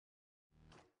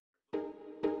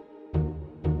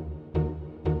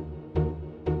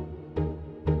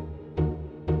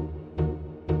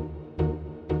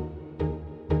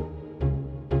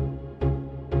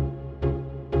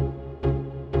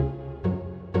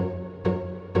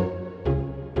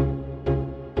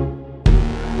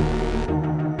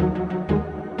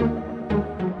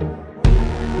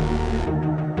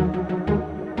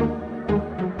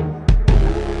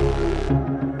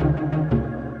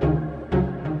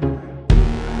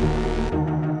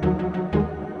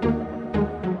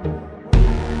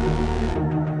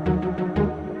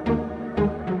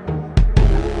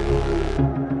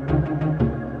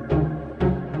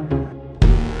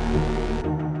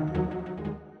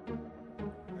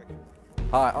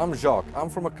Hi, I'm Jacques. I'm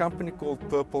from a company called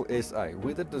PurpleSA.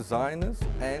 We're the designers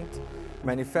and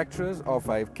manufacturers of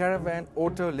a caravan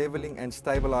auto leveling and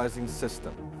stabilizing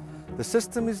system. The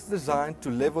system is designed to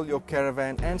level your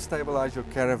caravan and stabilize your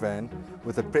caravan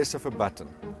with the press of a button.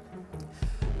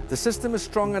 The system is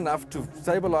strong enough to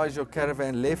stabilize your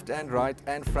caravan left and right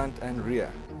and front and rear.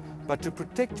 But to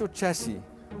protect your chassis,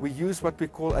 we use what we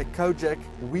call a Kojak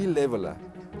wheel leveler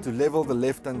to level the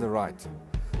left and the right.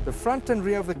 The front and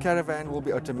rear of the caravan will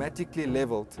be automatically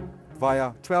leveled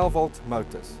via 12-volt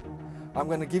motors. I'm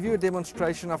going to give you a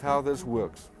demonstration of how this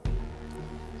works.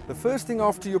 The first thing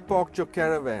after you parked your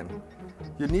caravan,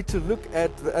 you need to look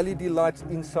at the LED lights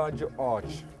inside your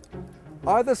arch.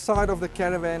 Either side of the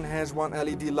caravan has one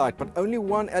LED light, but only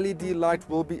one LED light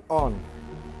will be on.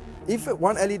 If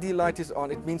one LED light is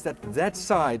on, it means that that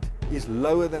side is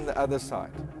lower than the other side.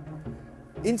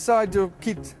 Inside your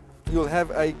kit, you'll have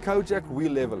a Kojak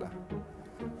wheel leveler.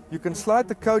 You can slide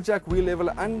the Kojak wheel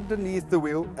leveler underneath the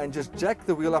wheel and just jack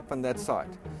the wheel up on that side.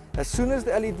 As soon as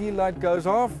the LED light goes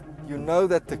off, you know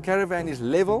that the caravan is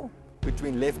level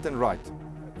between left and right.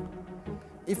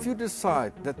 If you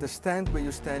decide that the stand where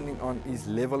you're standing on is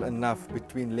level enough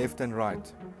between left and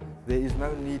right, there is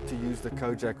no need to use the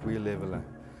Kojak wheel leveler.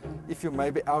 If you're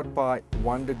maybe out by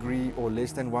 1 degree or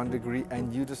less than 1 degree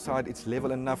and you decide it's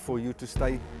level enough for you to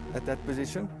stay at that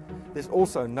position, there's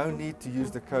also no need to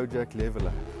use the Kojak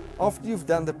leveler. After you've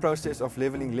done the process of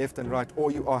leveling left and right,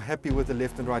 or you are happy with the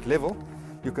left and right level,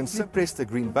 you can simply press the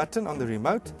green button on the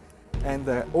remote and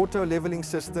the auto leveling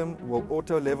system will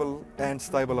auto level and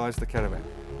stabilize the caravan.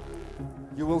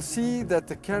 You will see that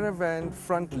the caravan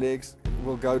front legs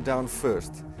will go down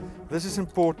first. This is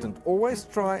important. Always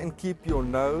try and keep your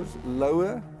nose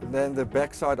lower than the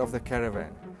back side of the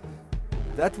caravan.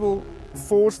 That will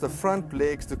force the front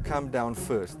legs to come down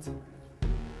first.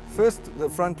 First, the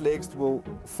front legs will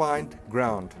find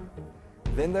ground.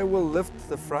 Then they will lift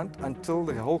the front until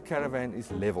the whole caravan is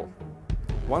level.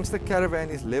 Once the caravan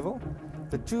is level,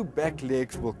 the two back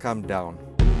legs will come down.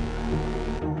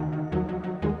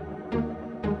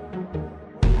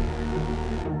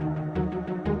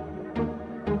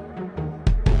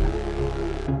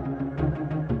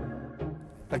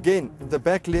 Again, the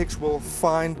back legs will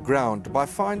find ground. By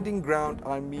finding ground,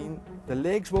 I mean the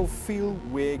legs will feel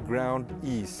where ground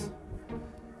is.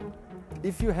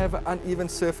 If you have an uneven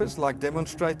surface like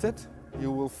demonstrated, you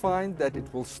will find that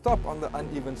it will stop on the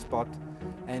uneven spot,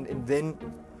 and then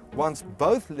once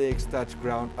both legs touch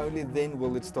ground, only then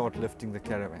will it start lifting the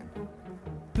caravan.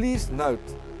 Please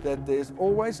note that there's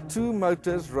always two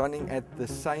motors running at the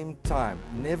same time,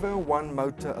 never one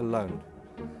motor alone.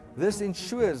 This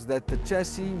ensures that the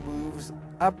chassis moves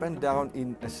up and down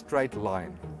in a straight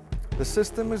line. The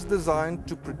system is designed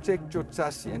to protect your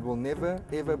chassis and will never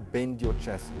ever bend your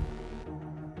chassis.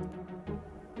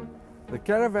 The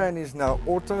caravan is now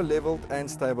auto leveled and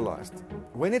stabilized.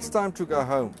 When it's time to go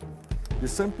home, you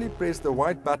simply press the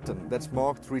white button that's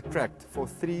marked retract for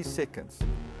 3 seconds.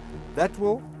 That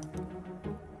will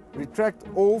retract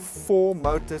all 4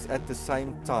 motors at the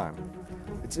same time.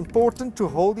 It's important to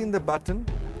hold in the button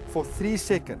for 3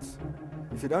 seconds.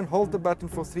 If you don't hold the button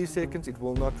for 3 seconds, it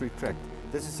will not retract.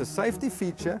 This is a safety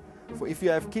feature for if you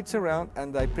have kids around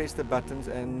and they press the buttons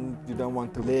and you don't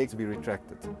want the legs to be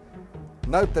retracted.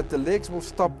 Note that the legs will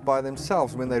stop by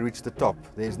themselves when they reach the top.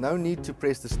 There is no need to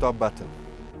press the stop button.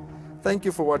 Thank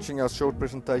you for watching our short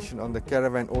presentation on the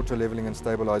caravan auto leveling and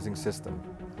stabilizing system.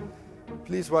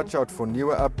 Please watch out for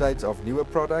newer updates of newer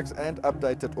products and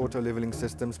updated auto leveling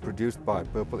systems produced by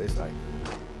PurpleSA.